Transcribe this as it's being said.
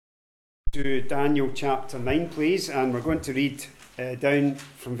To Daniel chapter 9, please, and we're going to read down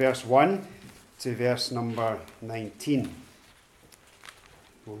from verse 1 to verse number 19.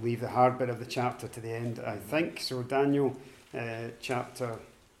 We'll leave the hard bit of the chapter to the end, I think. So Daniel chapter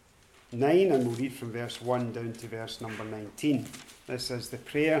 9, and we'll read from verse 1 down to verse number 19. This is the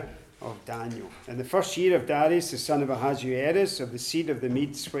prayer of Daniel. In the first year of Darius, the son of Ahasuerus, of the seed of the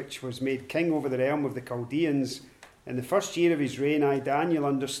Medes, which was made king over the realm of the Chaldeans, in the first year of his reign, I, Daniel,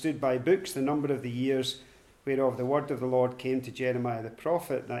 understood by books the number of the years whereof the word of the Lord came to Jeremiah the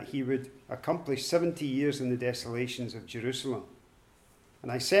prophet, that he would accomplish 70 years in the desolations of Jerusalem.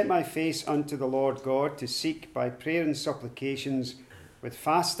 And I set my face unto the Lord God to seek by prayer and supplications with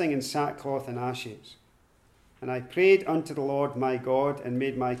fasting and sackcloth and ashes. And I prayed unto the Lord my God and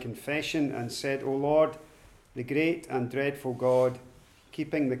made my confession and said, O Lord, the great and dreadful God,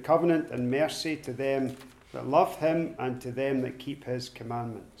 keeping the covenant and mercy to them that love him and to them that keep his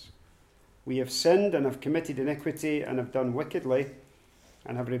commandments. We have sinned and have committed iniquity and have done wickedly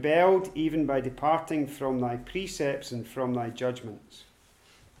and have rebelled even by departing from thy precepts and from thy judgments.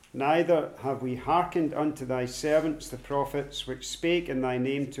 Neither have we hearkened unto thy servants the prophets, which spake in thy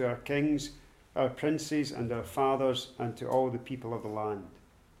name to our kings, our princes, and our fathers, and to all the people of the land.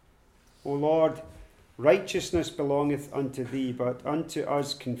 O Lord, righteousness belongeth unto thee, but unto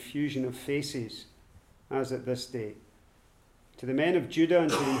us confusion of faces, as at this day. To the men of Judah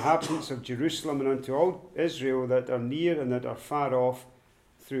and to the inhabitants of Jerusalem and unto all Israel that are near and that are far off,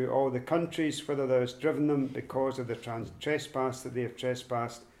 through all the countries whither thou hast driven them, because of the trespass that they have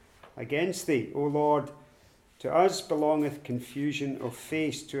trespassed against thee. O Lord, to us belongeth confusion of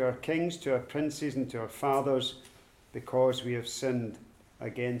face, to our kings, to our princes, and to our fathers, because we have sinned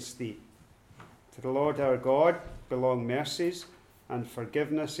against thee. To the Lord our God belong mercies and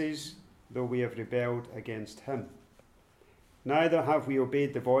forgivenesses, though we have rebelled against him. Neither have we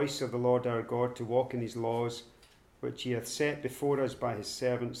obeyed the voice of the Lord our God to walk in his laws, which he hath set before us by his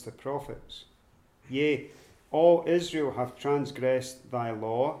servants the prophets. Yea, all Israel have transgressed thy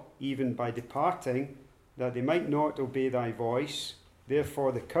law, even by departing, that they might not obey thy voice.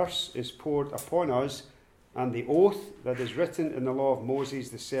 Therefore the curse is poured upon us, and the oath that is written in the law of Moses,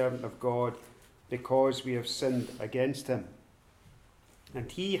 the servant of God, because we have sinned against him. And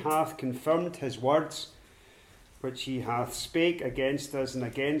he hath confirmed his words, which he hath spake against us and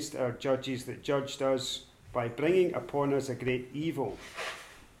against our judges that judged us, by bringing upon us a great evil.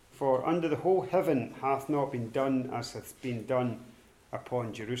 For under the whole heaven hath not been done as hath been done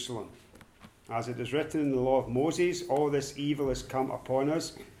upon Jerusalem. As it is written in the law of Moses, all this evil is come upon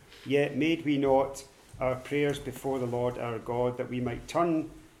us, yet made we not our prayers before the Lord our God, that we might turn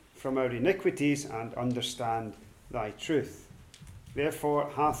from our iniquities and understand thy truth. Therefore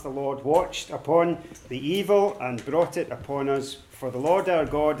hath the Lord watched upon the evil and brought it upon us. For the Lord our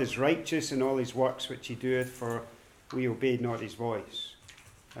God is righteous in all his works which he doeth, for we obeyed not his voice.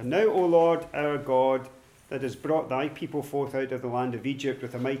 And now, O Lord our God, that has brought thy people forth out of the land of Egypt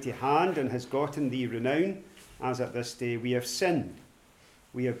with a mighty hand, and has gotten thee renown, as at this day, we have sinned,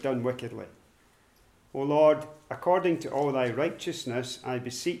 we have done wickedly. O Lord, according to all thy righteousness, I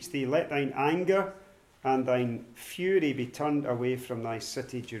beseech thee, let thine anger and thine fury be turned away from thy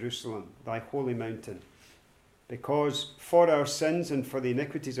city Jerusalem, thy holy mountain. Because for our sins and for the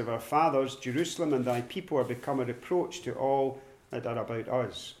iniquities of our fathers, Jerusalem and thy people are become a reproach to all that are about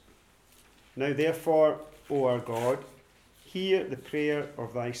us. Now therefore, O our God, hear the prayer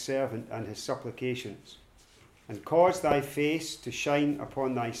of thy servant and his supplications, and cause thy face to shine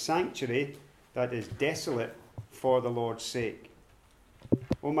upon thy sanctuary that is desolate for the Lord's sake.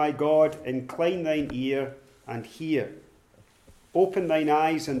 O my God, incline thine ear and hear. Open thine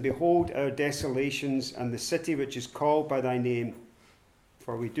eyes and behold our desolations and the city which is called by thy name.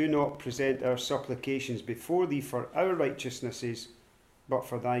 For we do not present our supplications before thee for our righteousnesses, but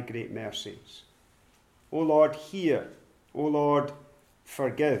for thy great mercies. O Lord, hear. O Lord,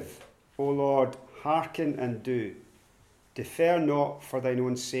 forgive. O Lord, hearken and do. Defer not for thine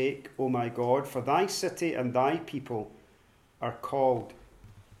own sake, O my God, for thy city and thy people are called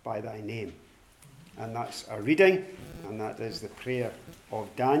by thy name. And that's our reading, and that is the prayer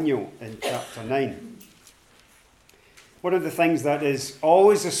of Daniel in chapter 9. One of the things that is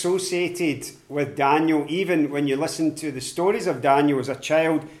always associated with Daniel, even when you listen to the stories of Daniel as a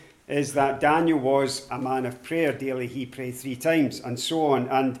child, is that Daniel was a man of prayer. Daily he prayed 3 times, and so on.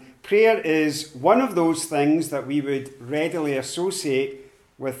 And prayer is one of those things that we would readily associate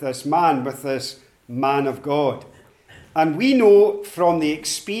with this man of God. And we know from the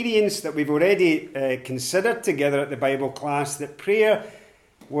experience that we've already considered together at the Bible class that prayer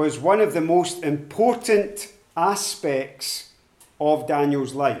was one of the most important aspects of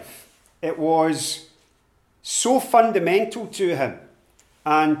Daniel's life. It was so fundamental to him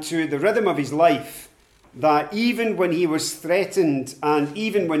and to the rhythm of his life that even when he was threatened and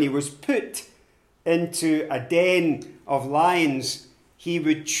even when he was put into a den of lions, he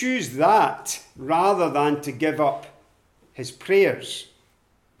would choose that rather than to give up his prayers.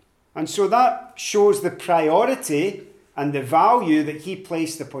 And so that shows the priority and the value that he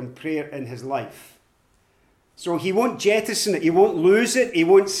placed upon prayer in his life. So he won't jettison it, he won't lose it, he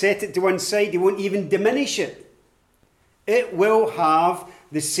won't set it to one side, he won't even diminish it. It will have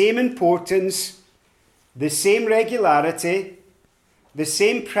the same importance, the same regularity, the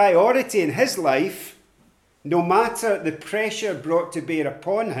same priority in his life, no matter the pressure brought to bear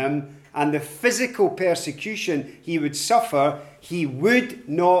upon him and the physical persecution he would suffer. He would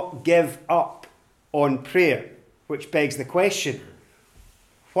not give up on prayer, which begs the question,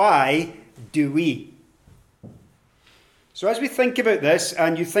 why do we? So as we think about this,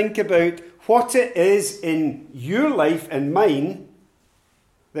 and you think about what it is in your life and mine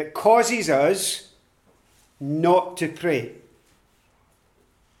that causes us not to pray,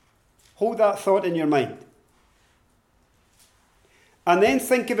 hold that thought in your mind. And then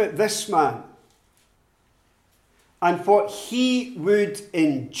think about this man and what he would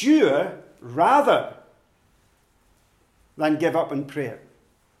endure rather than give up in prayer.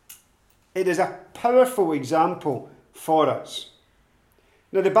 It is a powerful example for us.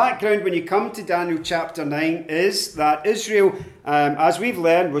 Now, the background when you come to Daniel chapter 9 is that Israel, as we've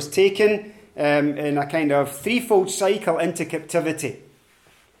learned, was taken in a kind of threefold cycle into captivity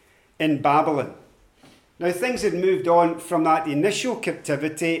in Babylon. Now, things had moved on from that initial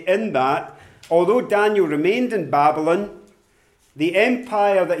captivity in that, although Daniel remained in Babylon, the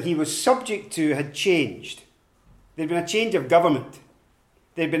empire that he was subject to had changed. There had been a change of government.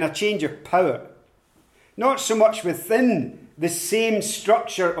 There had been a change of power. Not so much within the same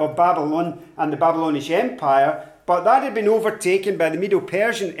structure of Babylon and the Babylonish Empire, but that had been overtaken by the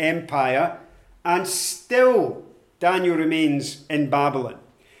Medo-Persian Empire, and still Daniel remains in Babylon.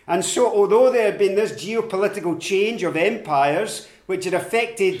 And so, although there had been this geopolitical change of empires, which had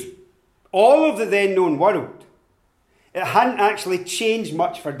affected all of the then known world, it hadn't actually changed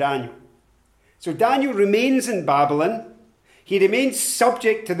much for Daniel. So Daniel remains in Babylon. He remains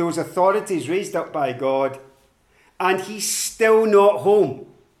subject to those authorities raised up by God, and he's still not home.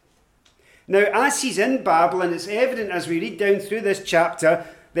 Now, as he's in Babylon, it's evident as we read down through this chapter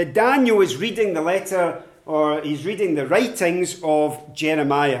that Daniel is reading the letter, or he's reading the writings of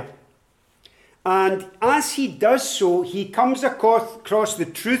Jeremiah. And as he does so, he comes across the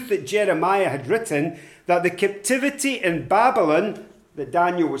truth that Jeremiah had written, that the captivity in Babylon that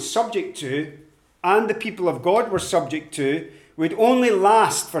Daniel was subject to, and the people of God were subject to, would only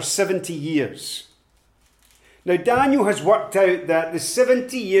last for 70 years. Now, Daniel has worked out that the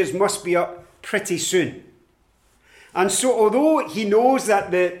 70 years must be up pretty soon. And so, although he knows that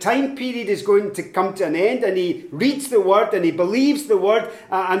the time period is going to come to an end, and he reads the word and he believes the word,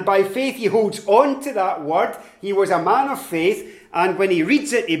 and by faith he holds on to that word, he was a man of faith, and when he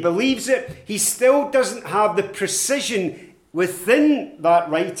reads it, he believes it, he still doesn't have the precision within that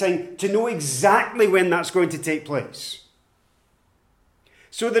writing to know exactly when that's going to take place.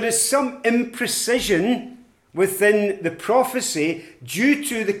 So there is some imprecision within the prophecy due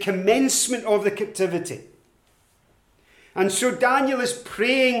to the commencement of the captivity. And so Daniel is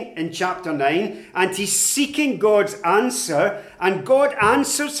praying in chapter 9, and he's seeking God's answer, and God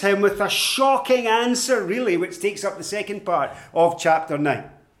answers him with a shocking answer, really, which takes up the second part of chapter 9.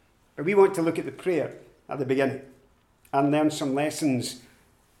 But we want to look at the prayer at the beginning and learn some lessons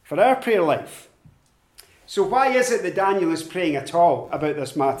for our prayer life. So why is it that Daniel is praying at all about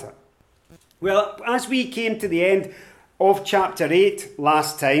this matter? Well, as we came to the end of chapter 8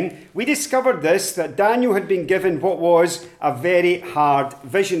 last time, we discovered this, that Daniel had been given what was a very hard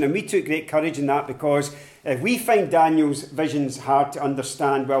vision. And we took great courage in that, because if we find Daniel's visions hard to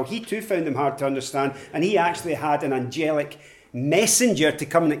understand, well, he too found them hard to understand. And he actually had an angelic messenger to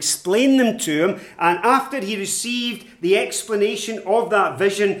come and explain them to him. And after he received the explanation of that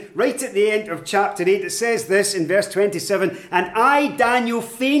vision, right at the end of chapter 8, it says this in verse 27, "And I, Daniel,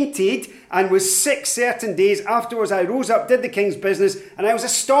 fainted and was sick certain days. Afterwards I rose up, did the king's business, and I was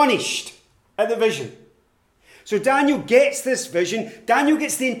astonished at the vision." So Daniel gets this vision, Daniel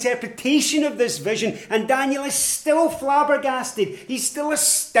gets the interpretation of this vision, and Daniel is still flabbergasted. He's still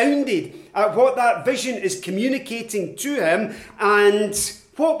astounded at what that vision is communicating to him. And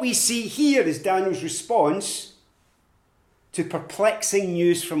what we see here is Daniel's response to perplexing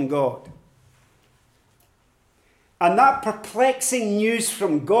news from God. And that perplexing news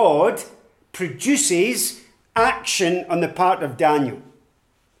from God produces action on the part of Daniel.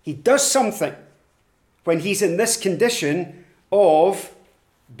 He does something when he's in this condition of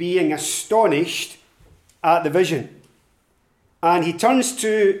being astonished at the vision. And he turns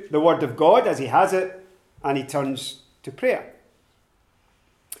to the Word of God as he has it, and he turns to prayer.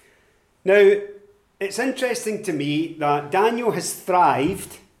 Now, it's interesting to me that Daniel has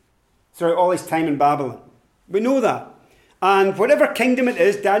thrived throughout all his time in Babylon. We know that. And whatever kingdom it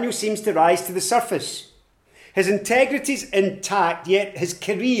is, Daniel seems to rise to the surface. His integrity is intact, yet his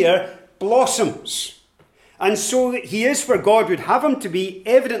career blossoms. And so he is where God would have him to be,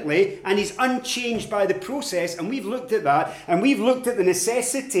 evidently, and he's unchanged by the process. And we've looked at that, and we've looked at the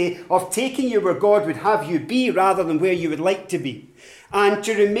necessity of taking you where God would have you be rather than where you would like to be. And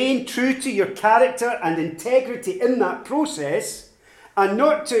to remain true to your character and integrity in that process, and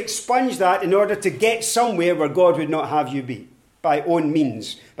not to expunge that in order to get somewhere where God would not have you be, by own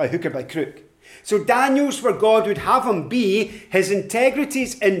means, by hook or by crook. So Daniel's where God would have him be. His integrity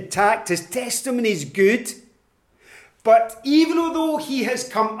is intact, his testimony is good. But even though he has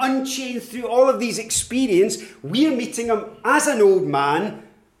come unchanged through all of these experiences, we're meeting him as an old man.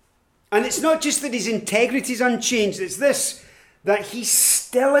 And it's not just that his integrity is unchanged, it's this, that he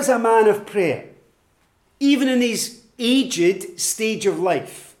still is a man of prayer, even in his aged stage of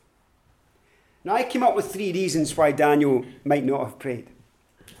life. Now, I came up with 3 reasons why Daniel might not have prayed.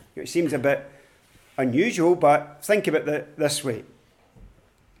 It seems a bit unusual, but think about it this way.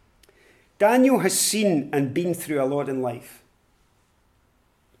 Daniel has seen and been through a lot in life.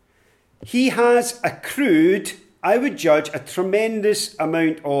 He has accrued, I would judge, a tremendous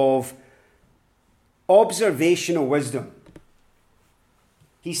amount of observational wisdom.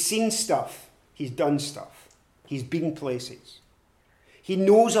 He's seen stuff. He's done stuff. He's been places. He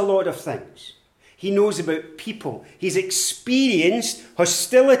knows a lot of things. He knows about people. He's experienced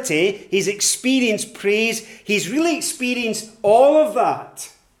hostility. He's experienced praise. He's really experienced all of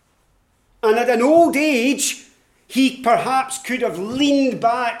that. And at an old age, he perhaps could have leaned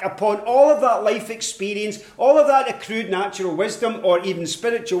back upon all of that life experience, all of that accrued natural wisdom or even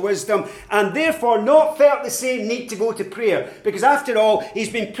spiritual wisdom, and therefore not felt the same need to go to prayer. Because after all,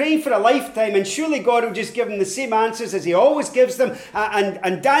 he's been praying for a lifetime, and surely God will just give him the same answers as he always gives them.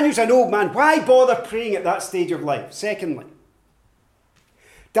 And Daniel's an old man. Why bother praying at that stage of life? Secondly,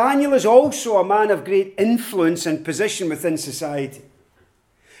 Daniel is also a man of great influence and position within society.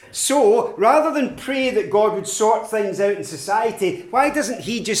 So, rather than pray that God would sort things out in society, why doesn't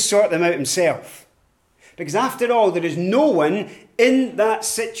he just sort them out himself? Because after all, there is no one in that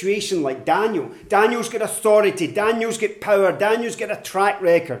situation like Daniel. Daniel's got authority. Daniel's got power. Daniel's got a track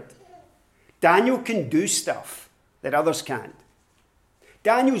record. Daniel can do stuff that others can't.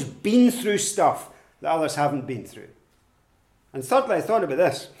 Daniel's been through stuff that others haven't been through. And thirdly, I thought about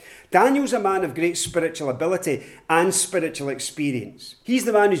this. Daniel's a man of great spiritual ability and spiritual experience. He's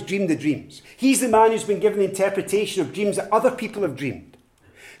the man who's dreamed the dreams. He's the man who's been given the interpretation of dreams that other people have dreamed.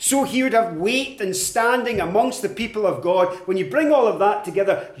 So he would have weight and standing amongst the people of God. When you bring all of that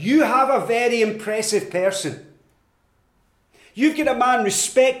together, you have a very impressive person. You've got a man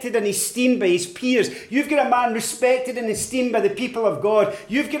respected and esteemed by his peers. You've got a man respected and esteemed by the people of God.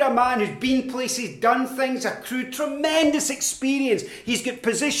 You've got a man who's been places, done things, accrued tremendous experience. He's got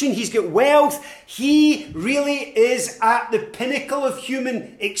position, he's got wealth. He really is at the pinnacle of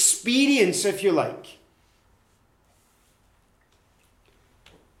human experience, if you like.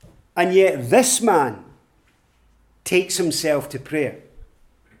 And yet this man takes himself to prayer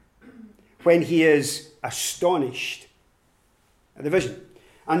when he is astonished at the vision.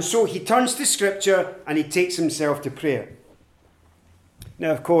 And so he turns to Scripture and he takes himself to prayer.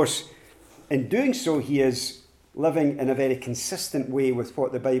 Now, of course, in doing so, he is living in a very consistent way with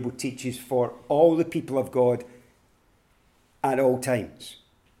what the Bible teaches for all the people of God at all times.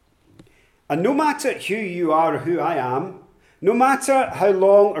 And no matter who you are or who I am, no matter how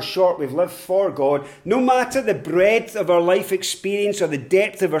long or short we've lived for God, no matter the breadth of our life experience or the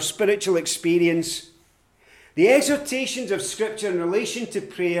depth of our spiritual experience, the exhortations of Scripture in relation to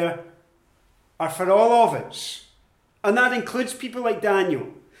prayer are for all of us. And that includes people like Daniel.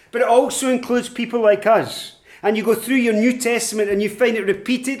 But it also includes people like us. And you go through your New Testament and you find it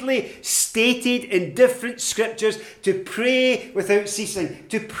repeatedly stated in different Scriptures to pray without ceasing,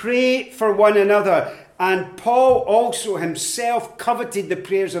 to pray for one another. And Paul also himself coveted the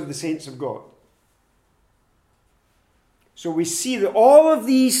prayers of the saints of God. So we see that all of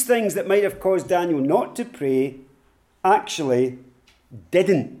these things that might have caused Daniel not to pray actually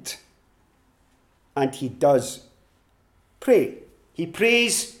didn't. And he does pray. He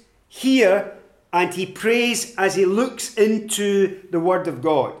prays here And he prays as he looks into the Word of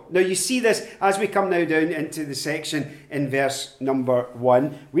God. Now you see this as we come now down into the section in verse number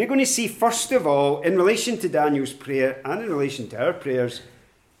 1. We're going to see, first of all, in relation to Daniel's prayer and in relation to our prayers,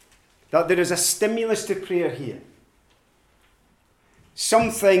 that there is a stimulus to prayer here.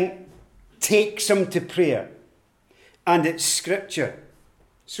 Something takes him to prayer. And it's Scripture.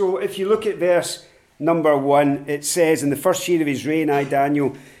 So if you look at verse number 1, it says, in the first year of his reign,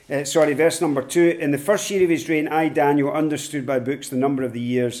 verse number 2, in the first year of his reign, I, Daniel, understood by books the number of the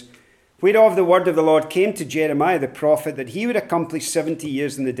years, whereof the word of the Lord came to Jeremiah the prophet, that he would accomplish 70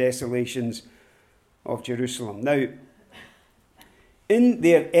 years in the desolations of Jerusalem. Now, in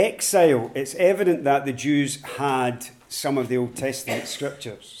their exile, it's evident that the Jews had some of the Old Testament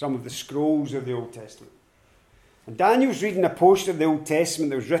scriptures, some of the scrolls of the Old Testament. And Daniel's reading a portion of the Old Testament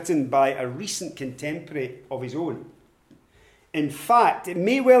that was written by a recent contemporary of his own. In fact, it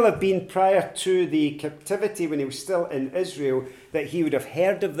may well have been prior to the captivity when he was still in Israel that he would have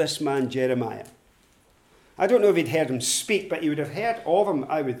heard of this man Jeremiah. I don't know if he'd heard him speak, but he would have heard of him,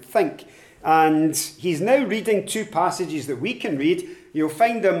 I would think. And he's now reading two passages that we can read. You'll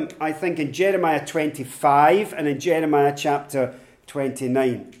find them, I think, in Jeremiah 25 and in Jeremiah chapter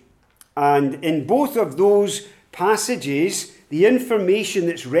 29. And in both of those passages, the information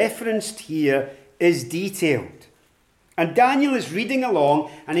that's referenced here is detailed. And Daniel is reading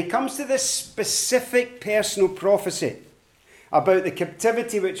along, and he comes to this specific personal prophecy about the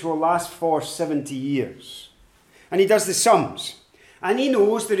captivity which will last for 70 years. And he does the sums. And he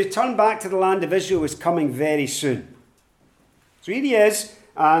knows the return back to the land of Israel is coming very soon. So here he is,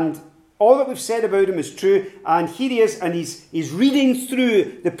 and all that we've said about him is true. And here he is, and he's reading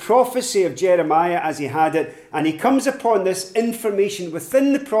through the prophecy of Jeremiah as he had it. And he comes upon this information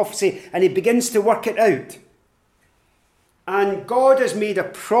within the prophecy, and he begins to work it out. And God has made a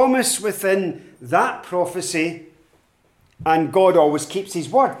promise within that prophecy, and God always keeps his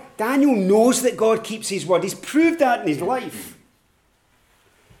word. Daniel knows that God keeps his word. He's proved that in his life.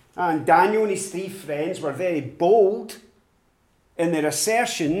 And Daniel and his three friends were very bold in their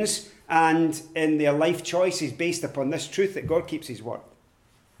assertions and in their life choices based upon this truth that God keeps his word.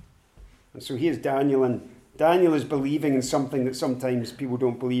 And so here's Daniel, and Daniel is believing in something that sometimes people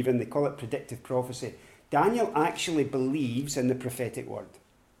don't believe in. They call it predictive prophecy. Daniel actually believes in the prophetic word.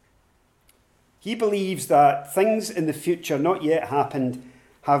 He believes that things in the future not yet happened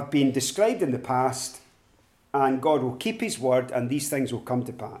have been described in the past, and God will keep his word, and these things will come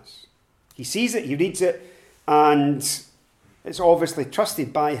to pass. He sees it, he reads it, and it's obviously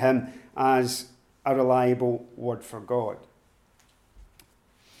trusted by him as a reliable word for God.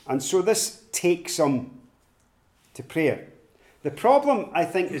 And so this takes him to prayer. The problem, I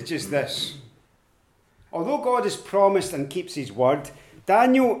think, is just this. Although God has promised and keeps his word,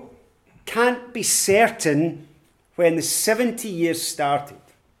 Daniel can't be certain when the 70 years started.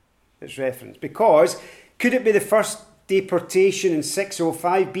 It's referenced. Because could it be the first deportation in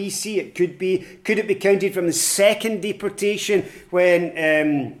 605 BC? It could be. Could it be counted from the second deportation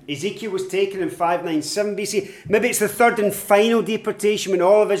when Ezekiel was taken in 597 BC? Maybe it's the third and final deportation when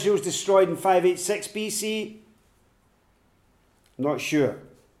all of Israel was destroyed in 586 BC? Not sure.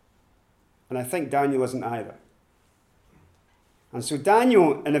 And I think Daniel isn't either. And so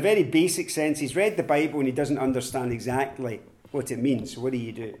Daniel, in a very basic sense, he's read the Bible and he doesn't understand exactly what it means. So what do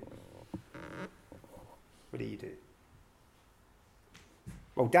you do? What do you do?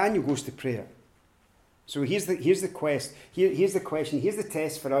 Well, Daniel goes to prayer. So here's the quest. Here's the question. Here's the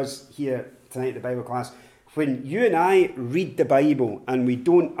test for us here tonight at the Bible class. When you and I read the Bible and we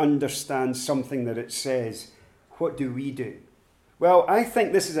don't understand something that it says, what do we do? Well, I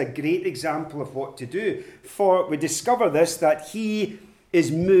think this is a great example of what to do. For we discover this, that he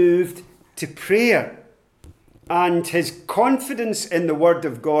is moved to prayer. And his confidence in the word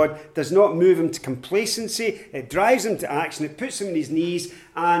of God does not move him to complacency. It drives him to action. It puts him on his knees.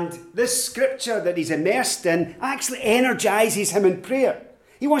 And this scripture that he's immersed in actually energizes him in prayer.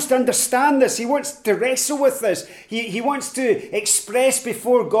 He wants to understand this. He wants to wrestle with this. He wants to express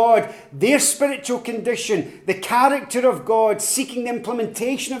before God their spiritual condition, the character of God, seeking the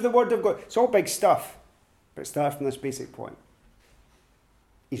implementation of the word of God. It's all big stuff, but it starts from this basic point.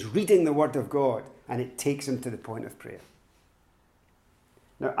 He's reading the word of God, and it takes him to the point of prayer.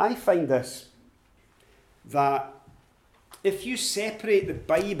 Now, I find this, that if you separate the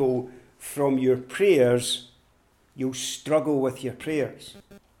Bible from your prayers, you'll struggle with your prayers.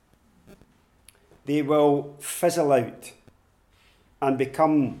 They will fizzle out and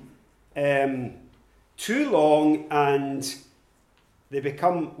become too long, and they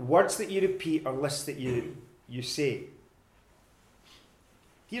become words that you repeat or lists that you say.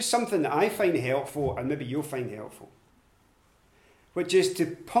 here's something that I find helpful, and maybe you'll find helpful, which is to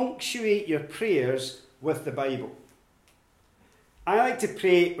punctuate your prayers with the Bible. I like to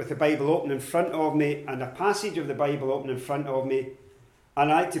pray with the Bible open in front of me and a passage of the Bible open in front of me.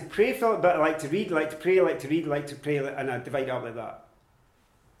 And I like to pray for a bit, I like to read, I like to pray, I like to read, I like to pray, and I divide it up like that.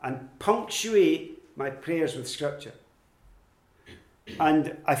 And punctuate my prayers with Scripture.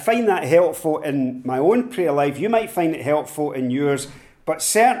 And I find that helpful in my own prayer life. You might find it helpful in yours. But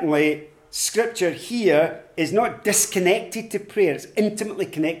certainly, Scripture here is not disconnected to prayer. It's intimately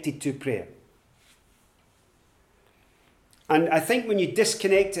connected to prayer. And I think when you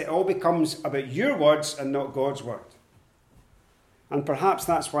disconnect it, it all becomes about your words and not God's word. And perhaps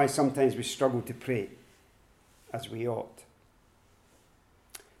that's why sometimes we struggle to pray as we ought.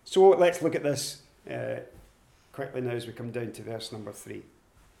 So let's look at this quickly now as we come down to verse number 3.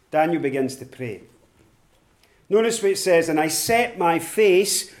 Daniel begins to pray. Notice what it says, "And I set my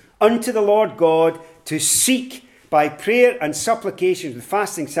face unto the Lord God to seek by prayer and supplications with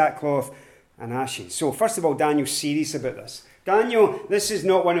fasting, sackcloth, and ashes." So first of all, Daniel's serious about this. Daniel, this is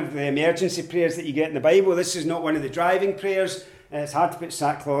not one of the emergency prayers that you get in the Bible. This is not one of the driving prayers. It's hard to put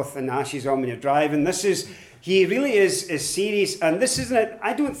sackcloth and ashes on when you're driving. He really is serious. And this isn't it.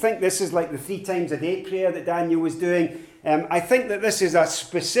 I don't think this is like the 3 times a day prayer that Daniel was doing. I think that this is a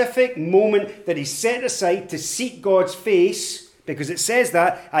specific moment that he set aside to seek God's face, because it says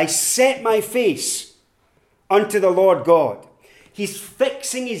that, "I set my face unto the Lord God." He's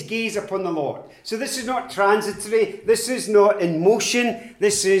fixing his gaze upon the Lord. So this is not transitory. This is not in motion.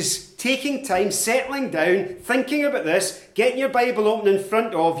 This is taking time, settling down, thinking about this, getting your Bible open in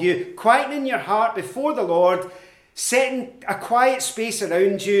front of you, quietening your heart before the Lord, setting a quiet space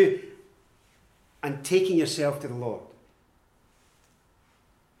around you, and taking yourself to the Lord.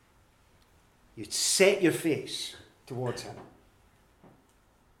 You set your face towards him.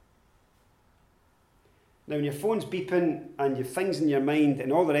 Now, when your phone's beeping and you've things in your mind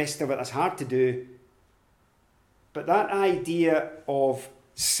and all the rest of it, that's hard to do. But that idea of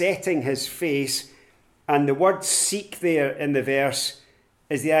setting his face, and the word seek there in the verse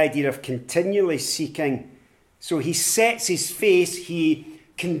is the idea of continually seeking. So he sets his face, he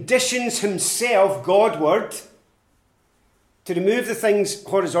conditions himself Godward to remove the things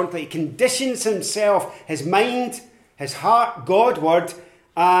horizontally. He conditions himself, his mind, his heart Godward,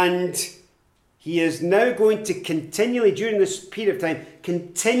 and he is now going to continually, during this period of time,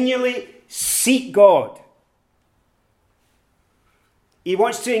 continually seek God. He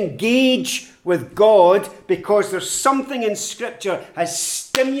wants to engage with God because there's something in Scripture has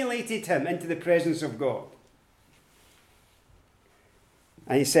stimulated him into the presence of God.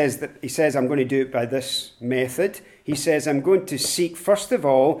 And he says, I'm going to do it by this method. He says, I'm going to seek, first of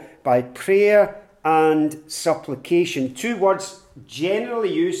all, by prayer and supplication. 2 words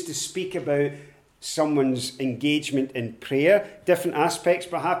generally used to speak about someone's engagement in prayer. Different aspects,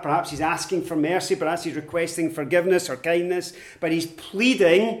 perhaps he's asking for mercy, perhaps he's requesting forgiveness or kindness, but he's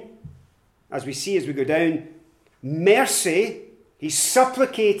pleading, as we see as we go down, mercy. He's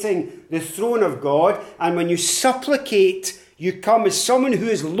supplicating the throne of God, and when you supplicate, you come as someone who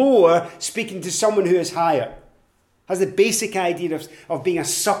is lower speaking to someone who is higher. Has the basic idea of being a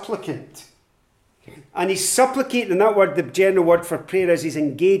supplicant. And he's supplicating, and that word, the general word for prayer, is he's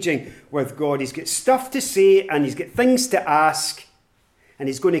engaging with God. He's got stuff to say and he's got things to ask, and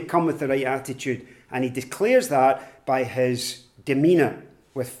he's going to come with the right attitude. And he declares that by his demeanour,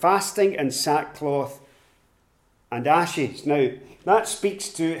 with fasting and sackcloth and ashes. Now, that speaks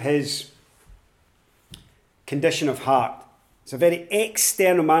to his condition of heart. It's a very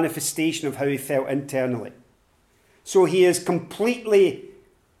external manifestation of how he felt internally. So he is completely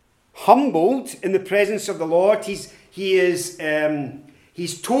humbled in the presence of the Lord. He's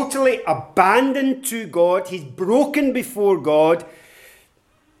totally abandoned to God. He's broken before God.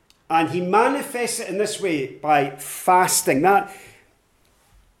 And he manifests it in this way by fasting. That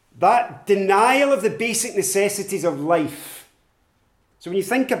denial of the basic necessities of life. So when you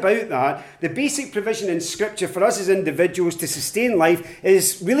think about that, the basic provision in Scripture for us as individuals to sustain life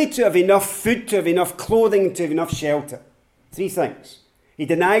is really to have enough food, to have enough clothing, to have enough shelter. 3 things. He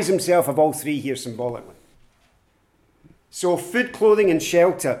denies himself of all 3 here symbolically. So food, clothing, and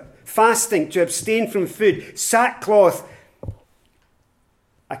shelter. Fasting, to abstain from food. Sackcloth,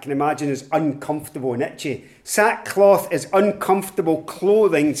 I can imagine, is uncomfortable and itchy. Sackcloth is uncomfortable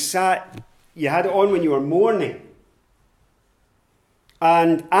clothing. You had it on when you were mourning.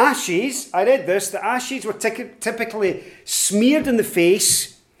 And ashes, I read this, the ashes were typically smeared in the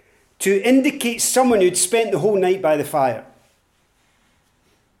face to indicate someone who'd spent the whole night by the fire.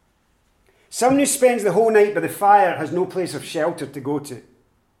 Someone who spends the whole night by the fire has no place of shelter to go to.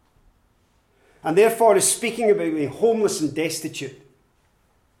 and therefore is speaking about being homeless and destitute.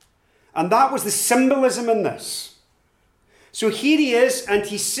 And that was the symbolism in this. So here he is, and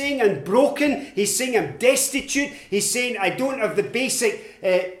he's saying I'm broken, he's saying I'm destitute, he's saying I don't have the basic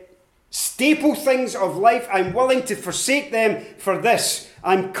staple things of life, I'm willing to forsake them for this.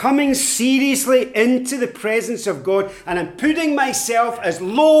 I'm coming seriously into the presence of God, and I'm putting myself as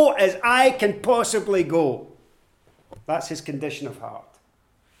low as I can possibly go. That's his condition of heart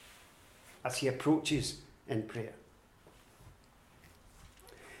as he approaches in prayer.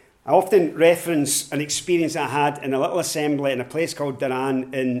 I often reference an experience I had in a little assembly in a place called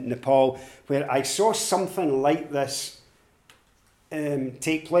Dharan in Nepal, where I saw something like this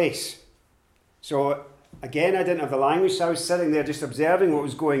take place. So again, I didn't have the language, so I was sitting there just observing what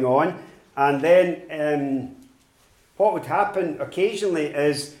was going on. And then what would happen occasionally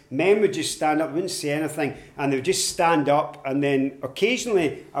is men would just stand up, wouldn't say anything, and they would just stand up, and then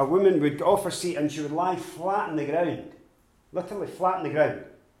occasionally a woman would get off her seat and she would lie flat on the ground, literally flat on the ground,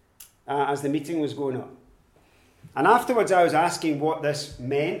 as the meeting was going on. And afterwards I was asking what this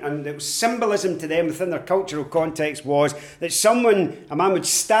meant, and the symbolism to them within their cultural context was that a man would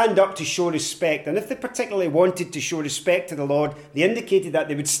stand up to show respect, and if they particularly wanted to show respect to the Lord, they indicated that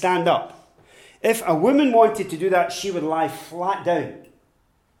they would stand up. If a woman wanted to do that, she would lie flat down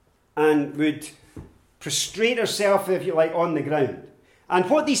and would prostrate herself, if you like, on the ground. And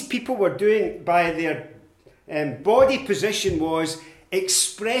what these people were doing by their body position was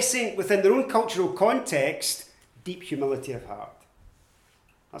expressing, within their own cultural context, deep humility of heart.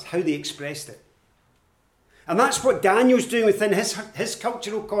 That's how they expressed it. And that's what Daniel's doing within his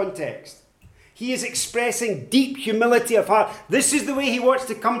cultural context. He is expressing deep humility of heart. This is the way he wants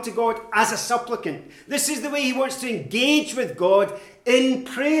to come to God as a supplicant. This is the way he wants to engage with God in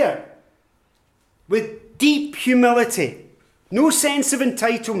prayer. With deep humility. No sense of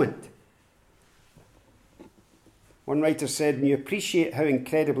entitlement. One writer said, when you appreciate how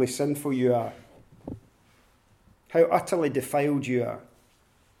incredibly sinful you are, how utterly defiled you are,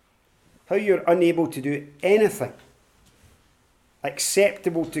 how you're unable to do anything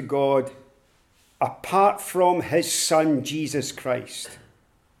acceptable to God apart from his Son, Jesus Christ,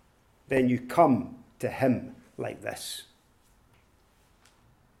 then you come to him like this.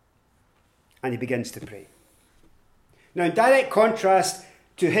 And he begins to pray. Now, in direct contrast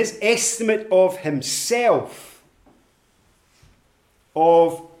to his estimate of himself,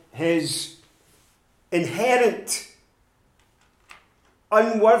 of his inherent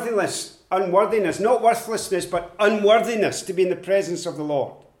unworthiness, not worthlessness, but unworthiness to be in the presence of the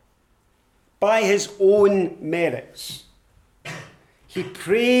Lord, by his own merits. He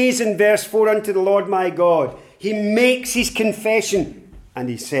prays in verse 4 unto the Lord my God. He makes his confession and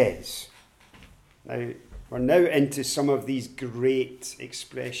he says. Now, we're now into some of these great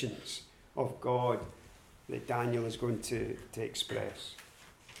expressions of God that Daniel is going to express.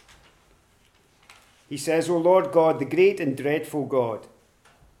 He says, O Lord God, the great and dreadful God,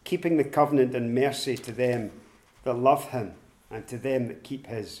 keeping the covenant and mercy to them that love him and to them that keep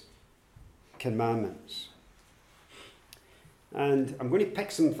his commandments. And I'm going to pick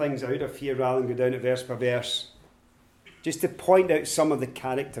some things out of here rather than go down it verse by verse, just to point out some of the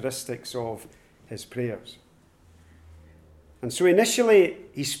characteristics of his prayers. And so initially,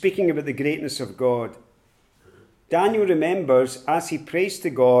 he's speaking about the greatness of God. Daniel remembers, as he prays to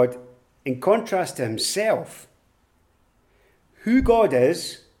God, in contrast to himself, who God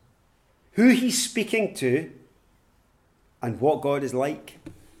is, who he's speaking to, and what God is like.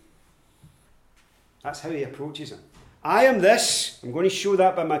 That's how he approaches him. I am this. I'm going to show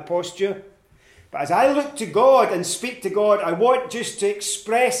that by my posture. But as I look to God and speak to God, I want just to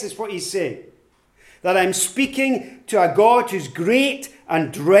express is what he's saying. That I'm speaking to a God who's great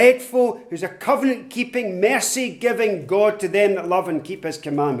and dreadful, who's a covenant-keeping, mercy-giving God to them that love and keep his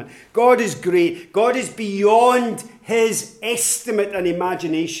commandment. God is great. God is beyond his estimate and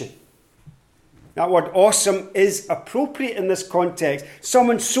imagination. That word awesome is appropriate in this context.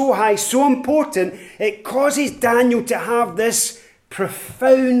 Someone so high, so important, it causes Daniel to have this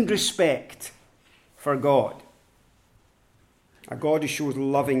profound respect for God. A God who shows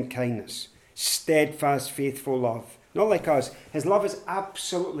loving kindness, steadfast, faithful love. Not like us. His love is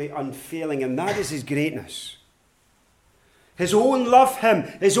absolutely unfailing, and that is his greatness. His own love him,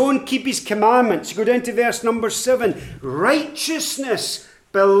 his own keep his commandments. You go down to verse number 7. Righteousness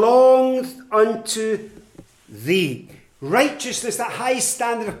belongs unto thee. Righteousness, that high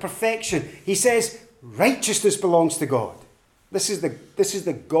standard of perfection. He says, righteousness belongs to God. This is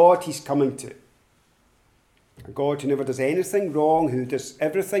the God he's coming to. A God who never does anything wrong, who does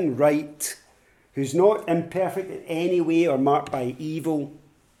everything right, who's not imperfect in any way or marked by evil.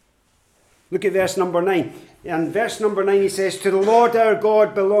 Look at verse number 9. In verse number 9 he says, "To the Lord our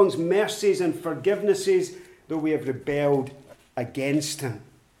God belongs mercies and forgivenesses, though we have rebelled against him."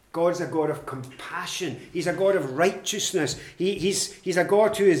 God's a God of compassion. He's a God of righteousness. He's a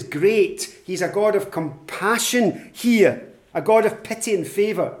God who is great. He's a God of compassion here, a God of pity and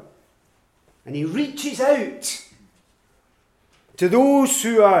favour. And he reaches out to those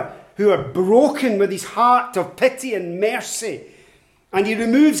who are broken with his heart of pity and mercy. And he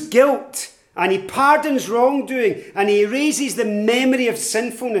removes guilt, and he pardons wrongdoing, and he erases the memory of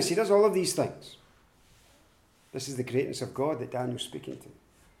sinfulness. He does all of these things. This is the greatness of God that Daniel's speaking to.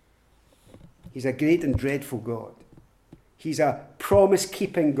 He's a great and dreadful God. He's a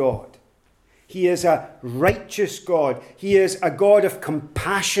promise-keeping God. He is a righteous God. He is a God of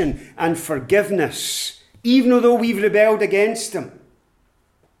compassion and forgiveness, even though we've rebelled against him.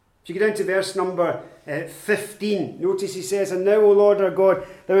 If you go down to verse number 15, notice he says, "And now, O Lord our God,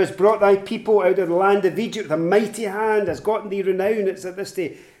 thou hast brought thy people out of the land of Egypt with a mighty hand, hast gotten thee renown. It's at this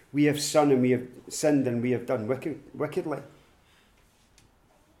day we have sinned and we have done wickedly."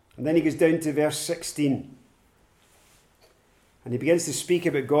 And then he goes down to verse 16. And he begins to speak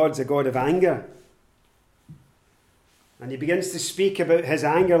about God's a God of anger. And he begins to speak about his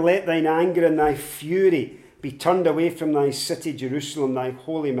anger. "Let thine anger and thy fury be turned away from thy city, Jerusalem, thy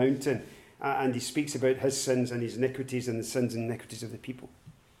holy mountain." And he speaks about his sins and his iniquities and the sins and iniquities of the people.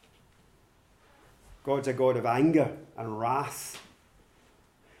 God's a God of anger and wrath.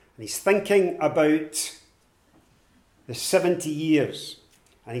 And he's thinking about the 70 years.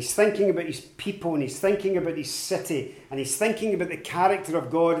 And he's thinking about his people, and he's thinking about his city, and he's thinking about the character of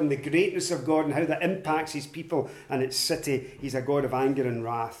God and the greatness of God and how that impacts his people and its city. He's a God of anger and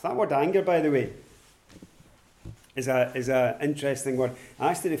wrath. That word anger, by the way, is a interesting word. It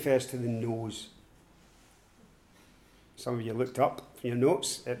actually refers to the nose. Some of you looked up from your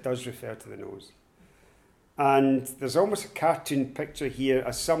notes. It does refer to the nose. And there's almost a cartoon picture here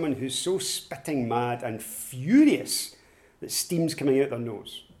of someone who's so spitting mad and furious that steam's coming out their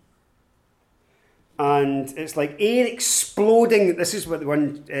nose. And it's like air exploding. This is what the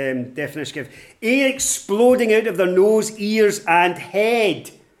one definition gives. Air exploding out of their nose, ears, and head.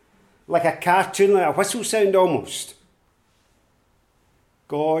 Like a cartoon, like a whistle sound almost.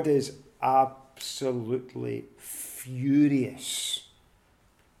 God is absolutely furious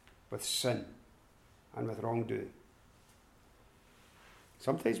with sin and with wrongdoing.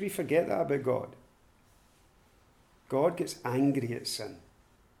 Sometimes we forget that about God. God gets angry at sin.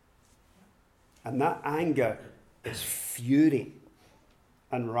 And that anger is fury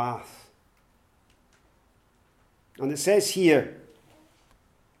and wrath. And it says here,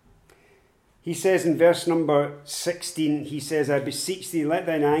 he says in verse number 16, he says, "I beseech thee, let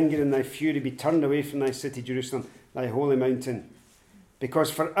thine anger and thy fury be turned away from thy city, Jerusalem, thy holy mountain. Because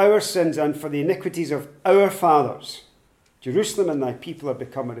for our sins and for the iniquities of our fathers, Jerusalem and thy people have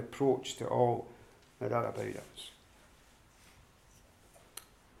become a reproach to all that are about us."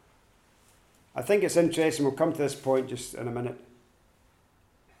 I think it's interesting, we'll come to this point just in a minute,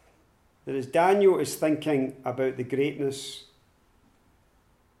 that as Daniel is thinking about the greatness,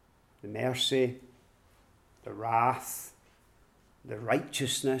 the mercy, the wrath, the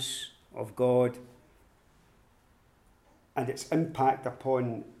righteousness of God, and its impact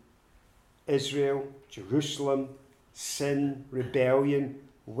upon Israel, Jerusalem, sin, rebellion,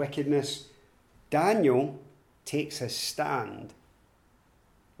 wickedness, Daniel takes his stand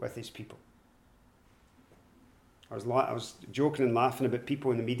with his people. I was joking and laughing about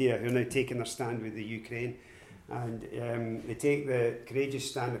people in the media who are now taking their stand with the Ukraine. And they take the courageous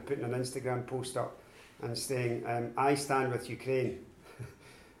stand of putting an Instagram post up and saying, "I stand with Ukraine."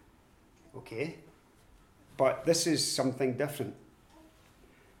 Okay. But this is something different.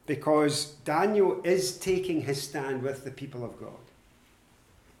 Because Daniel is taking his stand with the people of God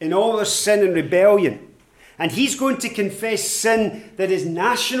in all their sin and rebellion. And he's going to confess sin that is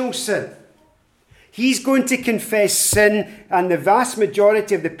national sin. He's going to confess sin, and the vast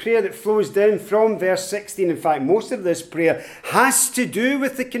majority of the prayer that flows down from verse 16, in fact, most of this prayer, has to do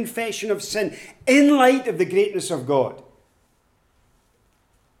with the confession of sin in light of the greatness of God.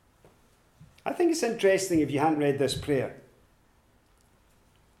 I think it's interesting if you hadn't read this prayer.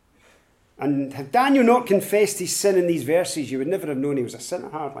 And had Daniel not confessed his sin in these verses, you would never have known he was a sinner,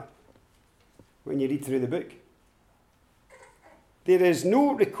 hardly, when you read through the book. There is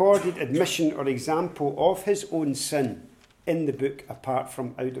no recorded admission or example of his own sin in the book apart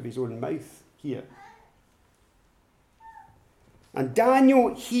from out of his own mouth here. And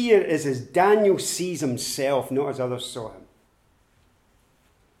Daniel here is as Daniel sees himself, not as others saw him.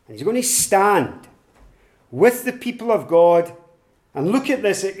 And he's going to stand with the people of God And look at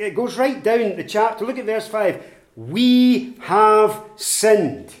this, it goes right down the chapter. Look at verse 5. We have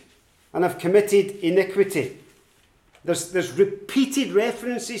sinned and have committed iniquity. There's repeated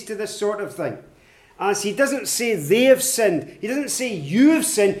references to this sort of thing. As he doesn't say they have sinned, he doesn't say you have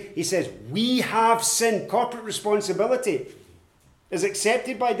sinned, he says we have sinned. Corporate responsibility is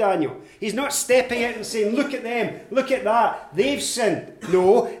accepted by Daniel. He's not stepping out and saying, look at them, look at that, they've sinned.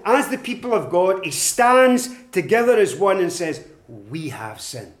 No, as the people of God, he stands together as one and says, we have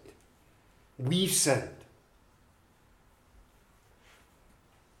sinned. We've sinned.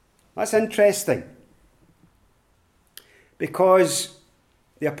 That's interesting, because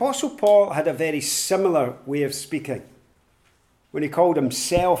the Apostle Paul had a very similar way of speaking when he called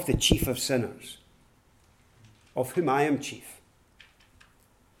himself the chief of sinners, of whom I am chief.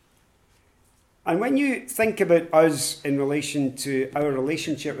 And when you think about us in relation to our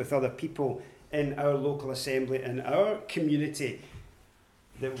relationship with other people in our local assembly, in our community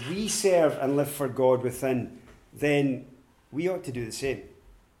that we serve and live for God within, then we ought to do the same.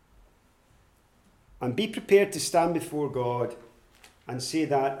 And be prepared to stand before God and say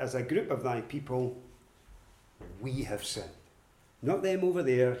that as a group of thy people, we have sinned. Not them over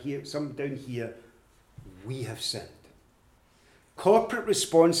there, here, some down here. We have sinned. Corporate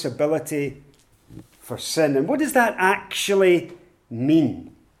responsibility for sin. And what does that actually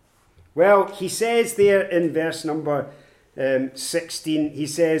mean? Well, he says there in verse number 16, he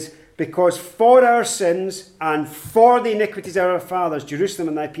says, because for our sins and for the iniquities of our fathers, Jerusalem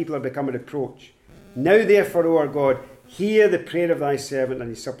and thy people have become a reproach. Now therefore, O our God, hear the prayer of thy servant and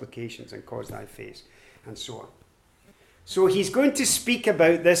his supplications, and cause thy face, and so on. So he's going to speak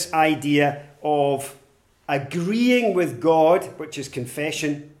about this idea of agreeing with God, which is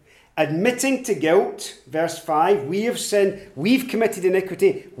confession, admitting to guilt, verse 5, we have sinned, we've committed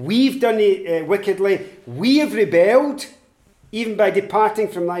iniquity, we've done wickedly, we have rebelled, even by departing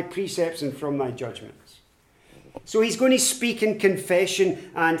from thy precepts and from thy judgments. So he's going to speak in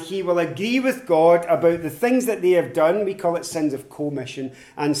confession, and he will agree with God about the things that they have done. We call it sins of commission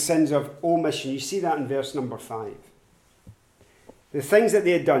and sins of omission. You see that in verse number 5. The things that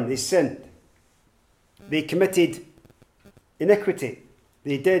they had done, they sinned. They committed iniquity.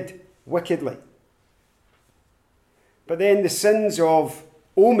 They did wickedly. But then the sins of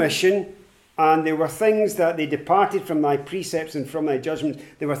omission, and there were things that they departed from thy precepts and from thy judgments.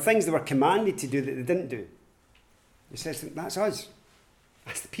 There were things they were commanded to do that they didn't do. He says, that's us.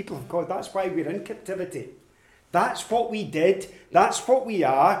 That's the people of God. That's why we're in captivity. That's what we did. That's what we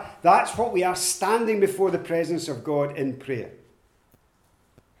are. That's what we are, standing before the presence of God in prayer.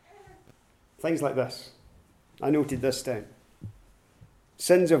 Things like this. I noted this down.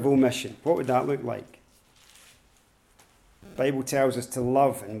 Sins of omission. What would that look like? The Bible tells us to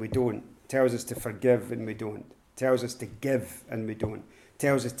love and we don't. It tells us to forgive and we don't. It tells us to give and we don't. It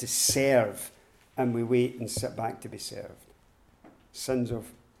tells us to serve and we wait and sit back to be served. Sins of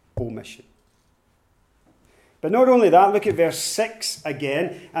omission. But not only that, look at verse 6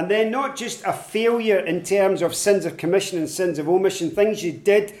 again, and then not just a failure in terms of sins of commission and sins of omission, things you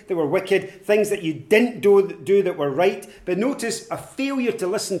did that were wicked, things that you didn't do that were right, but notice a failure to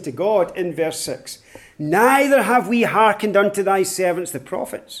listen to God in verse 6. Neither have we hearkened unto thy servants the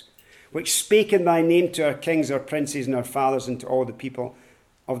prophets, which spake in thy name to our kings, our princes, and our fathers, and to all the people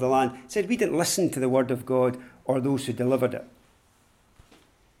of the land. It said we didn't listen to the word of God or those who delivered it.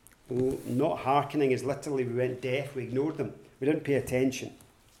 Not hearkening is literally we went deaf, we ignored them, we didn't pay attention.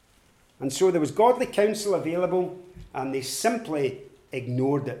 And so there was godly counsel available and they simply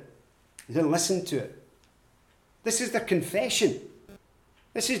ignored it. They didn't listen to it. This is their confession.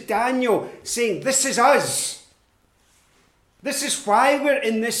 This is Daniel saying, this is us. This is why we're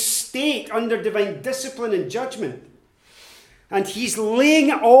in this state under divine discipline and judgment. And he's laying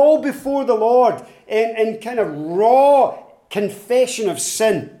it all before the Lord in kind of raw confession of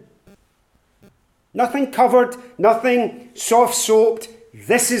sin. Nothing covered, nothing soft-soaped.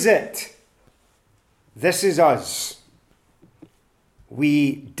 This is it. This is us.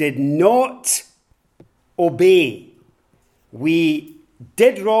 We did not obey. We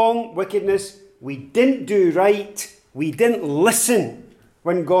did wrong, wickedness. We didn't do right. We didn't listen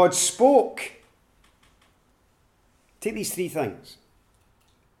when God spoke. Take these three things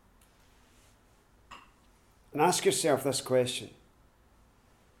and ask yourself this question.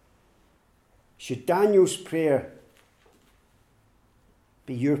 Should Daniel's prayer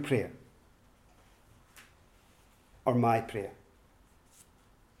be your prayer or my prayer?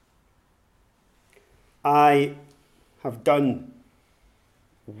 I have done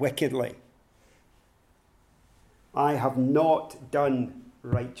wickedly. I have not done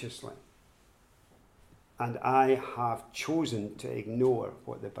righteously. and I have chosen to ignore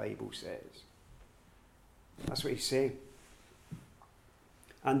what the Bible says. That's what he's saying.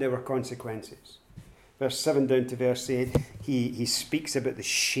 And there were consequences. Verse 7 down to verse 8, he speaks about the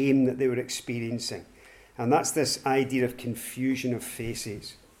shame that they were experiencing. And that's this idea of confusion of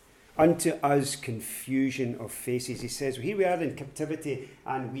faces. Unto us confusion of faces. He says, well, here we are in captivity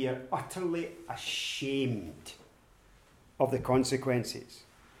and we are utterly ashamed of the consequences.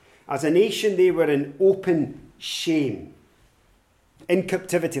 As a nation, they were in open shame, in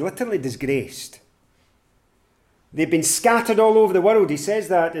captivity, literally disgraced. They've been scattered all over the world. He says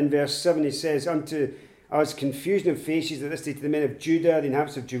that in verse 7. He says, unto us confusion of faces at this day to the men of Judah, the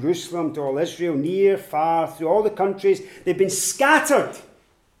inhabitants of Jerusalem, to all Israel, near, far, through all the countries. They've been scattered.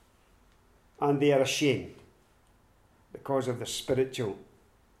 And they are ashamed because of their spiritual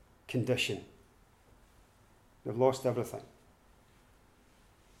condition. They've lost everything.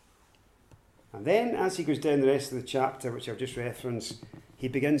 And then, as he goes down the rest of the chapter, which I've just referenced, he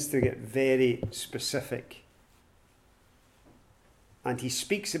begins to get very specific. And he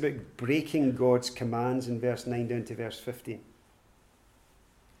speaks about breaking God's commands in verse 9 down to verse 15.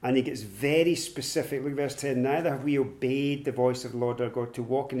 And he gets very specific. Look at verse 10. Neither have we obeyed the voice of the Lord our God to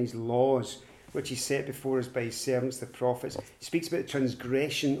walk in his laws, which he set before us by his servants, the prophets. He speaks about the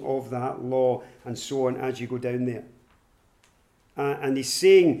transgression of that law and so on as you go down there. And he's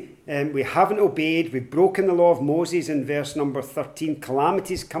saying, we haven't obeyed, we've broken the law of Moses in verse number 13.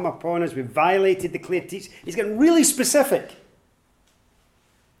 Calamities come upon us, we've violated the clear teaching. He's getting really specific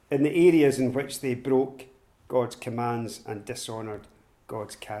in the areas in which they broke God's commands and dishonoured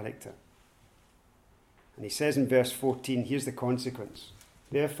God's character. And he says in verse 14, here's the consequence.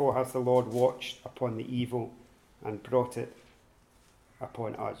 Therefore hath the Lord watched upon the evil and brought it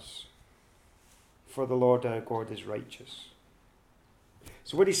upon us. For the Lord our God is righteous.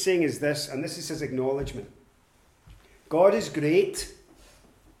 So what he's saying is this, and this is his acknowledgement. God is great.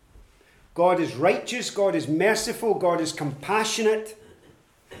 God is righteous. God is merciful. God is compassionate.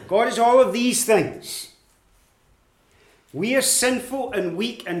 God is all of these things. We are sinful and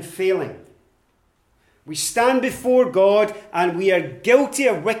weak and failing. We stand before God and we are guilty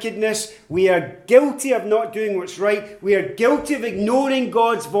of wickedness. We are guilty of not doing what's right. We are guilty of ignoring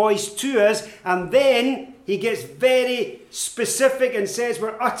God's voice to us. And then he gets very specific and says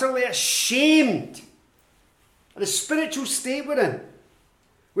we're utterly ashamed of the spiritual state we're in.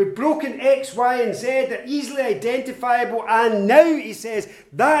 We've broken X, Y, and Z. They're easily identifiable. And now, he says,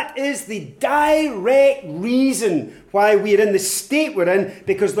 that is the direct reason why we're in the state we're in.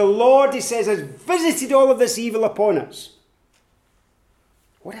 Because the Lord, he says, has visited all of this evil upon us.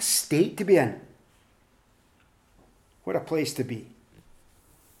 What a state to be in. What a place to be.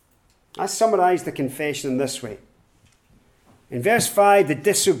 I summarise the confession in this way. In verse 5, the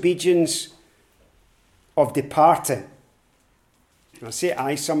disobedience of departing. And I say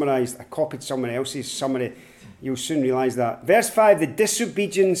I summarised, I copied someone else's summary. You'll soon realise that. Verse 5, the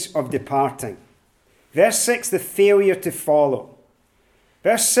disobedience of departing. Verse 6, the failure to follow.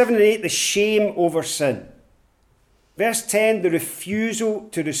 Verse 7 and 8, the shame over sin. Verse 10, the refusal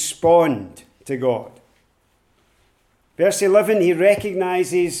to respond to God. Verse 11, he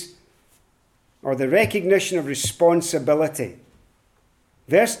recognises, or the recognition of responsibility.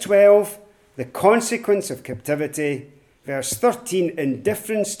 Verse 12, the consequence of captivity. Verse 13,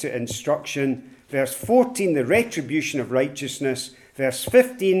 indifference to instruction. Verse 14, the retribution of righteousness. Verse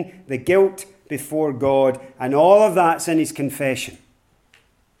 15, the guilt before God. And all of that's in his confession.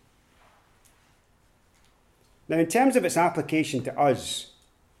 Now, in terms of its application to us,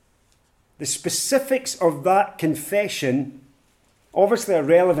 the specifics of that confession obviously are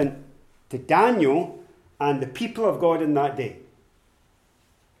relevant to Daniel and the people of God in that day.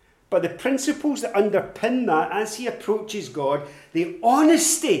 But the principles that underpin that as he approaches God, the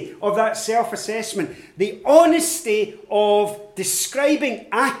honesty of that self-assessment, the honesty of describing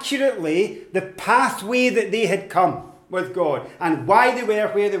accurately the pathway that they had come with God and why they were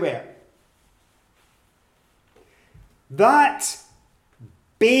where they were. That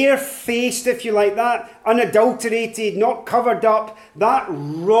bare-faced, if you like, that unadulterated, not covered up, that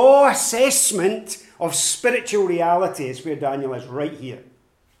raw assessment of spiritual reality is where Daniel is right here.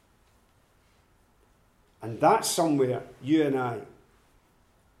 And that's somewhere you and I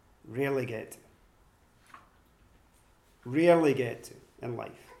rarely get to. Rarely get to in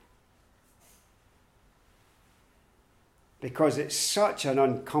life. Because it's such an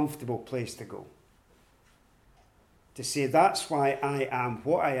uncomfortable place to go. To say that's why I am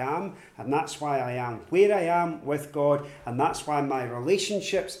what I am, and that's why I am where I am with God, and that's why my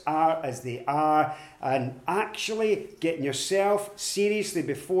relationships are as they are, and actually getting yourself seriously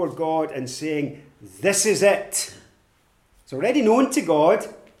before God and saying, this is it. It's already known to God,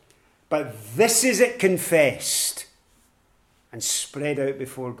 but this is it confessed and spread out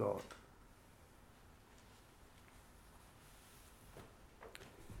before God.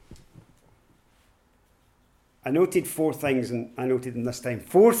 I noted 4 things, and I noted them this time.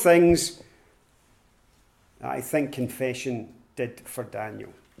 4 things that I think confession did for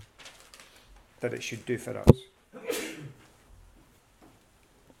Daniel, that it should do for us.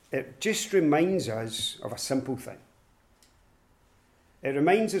 It just reminds us of a simple thing. It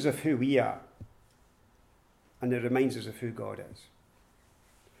reminds us of who we are, and it reminds us of who God is.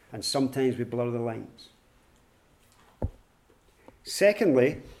 And sometimes we blur the lines.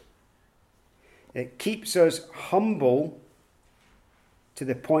 Secondly, it keeps us humble to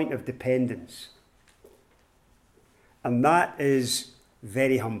the point of dependence. And that is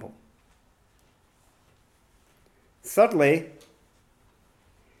very humble. Thirdly,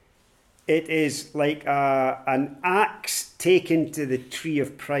 it is like an axe taken to the tree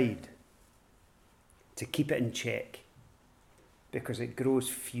of pride to keep it in check, because it grows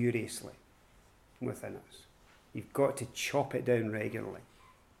furiously within us. You've got to chop it down regularly.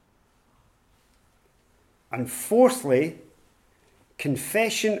 And fourthly,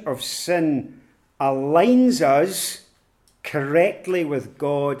 confession of sin aligns us correctly with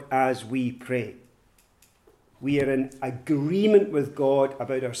God as we pray. We are in agreement with God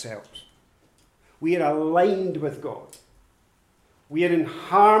about ourselves. We are aligned with God. We are in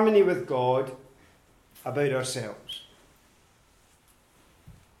harmony with God about ourselves.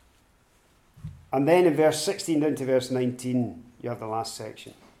 And then in verse 16 down to verse 19, you have the last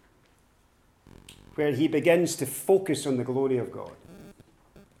section, where he begins to focus on the glory of God.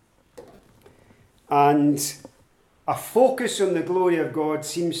 And a focus on the glory of God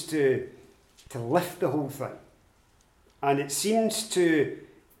seems to lift the whole thing. And it seems to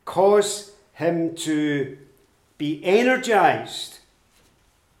cause him to be energized.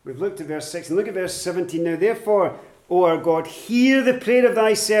 We've looked at verse 6, and look at verse 17 now. Therefore, O our God, hear the prayer of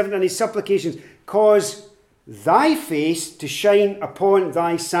thy servant and his supplications. Cause thy face to shine upon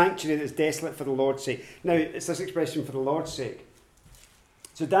thy sanctuary that is desolate for the Lord's sake. Now, it's this expression, for the Lord's sake.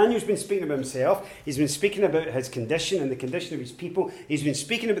 So Daniel's been speaking about himself. He's been speaking about his condition and the condition of his people. He's been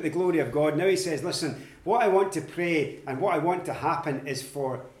speaking about the glory of God. Now he says, listen, what I want to pray and what I want to happen is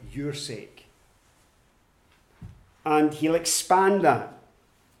for your sake. And he'll expand that.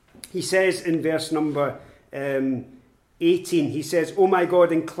 He says in verse number 18, he says, O my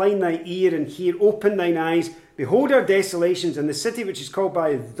God, incline thy ear and hear, open thine eyes. Behold our desolations and the city which is called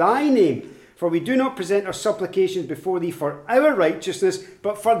by thy name. For we do not present our supplications before thee for our righteousness,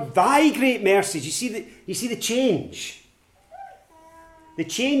 but for thy great mercies. You see the change. The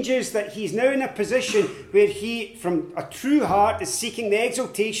change is that he's now in a position where he, from a true heart, is seeking the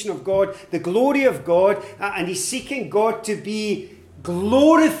exaltation of God, the glory of God, and he's seeking God to be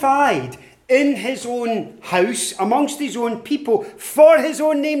glorified in his own house, amongst his own people, for his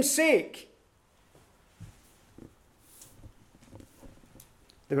own name's sake.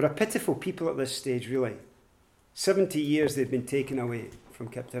 They were a pitiful people at this stage, really. 70 years they'd been taken away from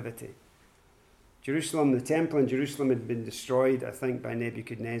captivity. Jerusalem, the temple in Jerusalem had been destroyed, I think, by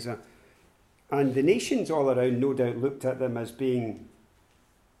Nebuchadnezzar. And the nations all around, no doubt, looked at them as being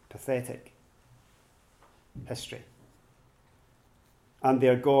pathetic history. And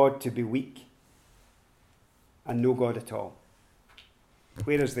their God to be weak and no God at all.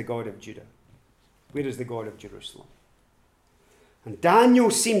 Where is the God of Judah? Where is the God of Jerusalem? And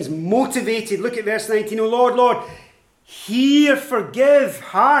Daniel seems motivated. Look at verse 19. O Lord, Lord, hear, forgive,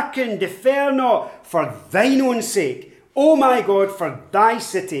 hearken, defer not, for thine own sake. O my God, for thy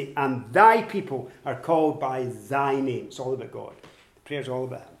city and thy people are called by thy name. It's all about God. The prayer's all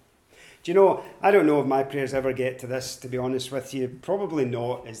about him. Do you know, I don't know if my prayers ever get to this, to be honest with you. Probably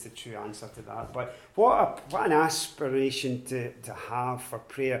not is the true answer to that. But what an aspiration to have for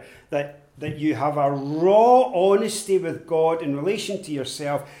prayer, that you have a raw honesty with God in relation to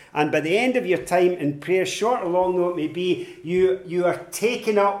yourself, and by the end of your time in prayer, short or long though it may be, you are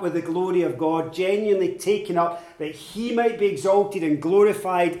taken up with the glory of God, genuinely taken up, that he might be exalted and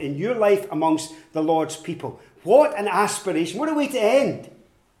glorified in your life amongst the Lord's people. What an aspiration. What a way to end.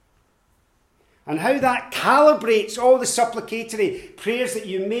 And how that calibrates all the supplicatory prayers that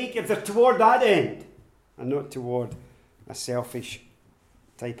you make if they're toward that end and not toward a selfish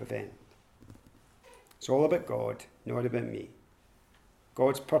type of end. It's all about God, not about me.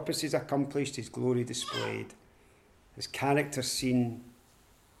 God's purpose is accomplished, his glory displayed. his character seen,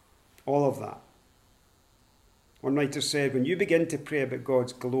 all of that. One writer said, when you begin to pray about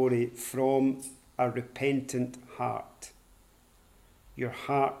God's glory from a repentant heart, your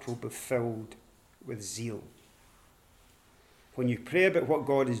heart will be filled with zeal. When you pray about what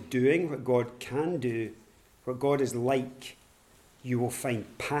God is doing, what God can do, what God is like, you will find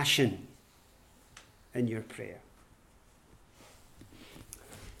passion in your prayer.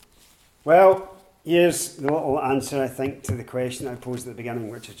 Well, here's the little answer, I think, to the question I posed at the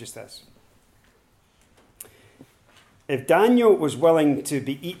beginning, which is just this. If Daniel was willing to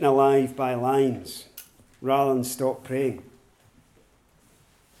be eaten alive by lions rather than stop praying,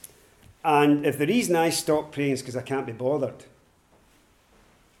 and if the reason I stop praying is because I can't be bothered,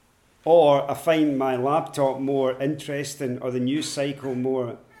 or I find my laptop more interesting, or the news cycle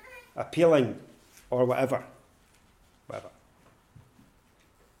more appealing, or whatever.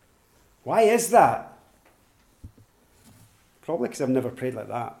 Why is that? Probably because I've never prayed like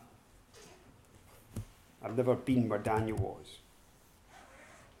that. I've never been where Daniel was.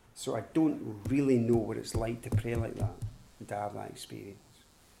 So I don't really know what it's like to pray like that and to have that experience.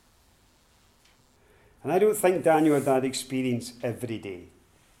 And I don't think Daniel had that experience every day.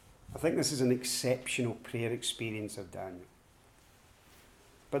 I think this is an exceptional prayer experience of Daniel.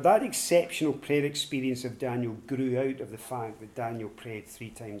 But that exceptional prayer experience of Daniel grew out of the fact that Daniel prayed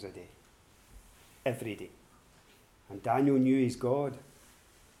 3 times a day. Every day. And Daniel knew his God.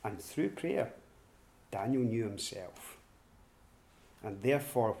 And through prayer, Daniel knew himself. And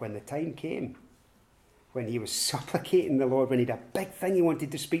therefore, when the time came, when he was supplicating the Lord, when he had a big thing he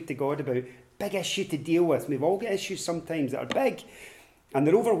wanted to speak to God about, big issue to deal with. We've all got issues sometimes that are big. And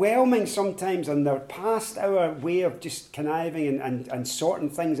they're overwhelming sometimes, and they're past our way of just conniving and sorting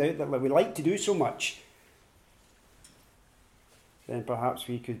things out that we like to do so much. Then perhaps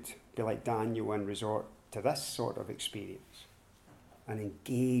we could be like Daniel and resort to this sort of experience and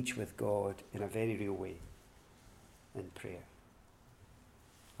engage with God in a very real way in prayer.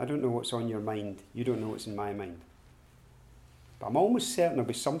 I don't know what's on your mind. You don't know what's in my mind. But I'm almost certain there'll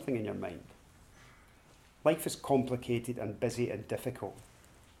be something in your mind. Life is complicated and busy and difficult.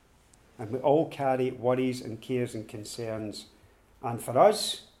 And we all carry worries and cares and concerns. And for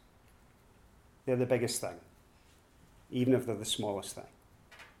us, they're the biggest thing, even if they're the smallest thing.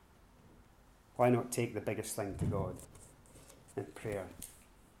 Why not take the biggest thing to God in prayer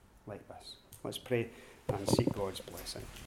like this? Let's pray and seek God's blessing.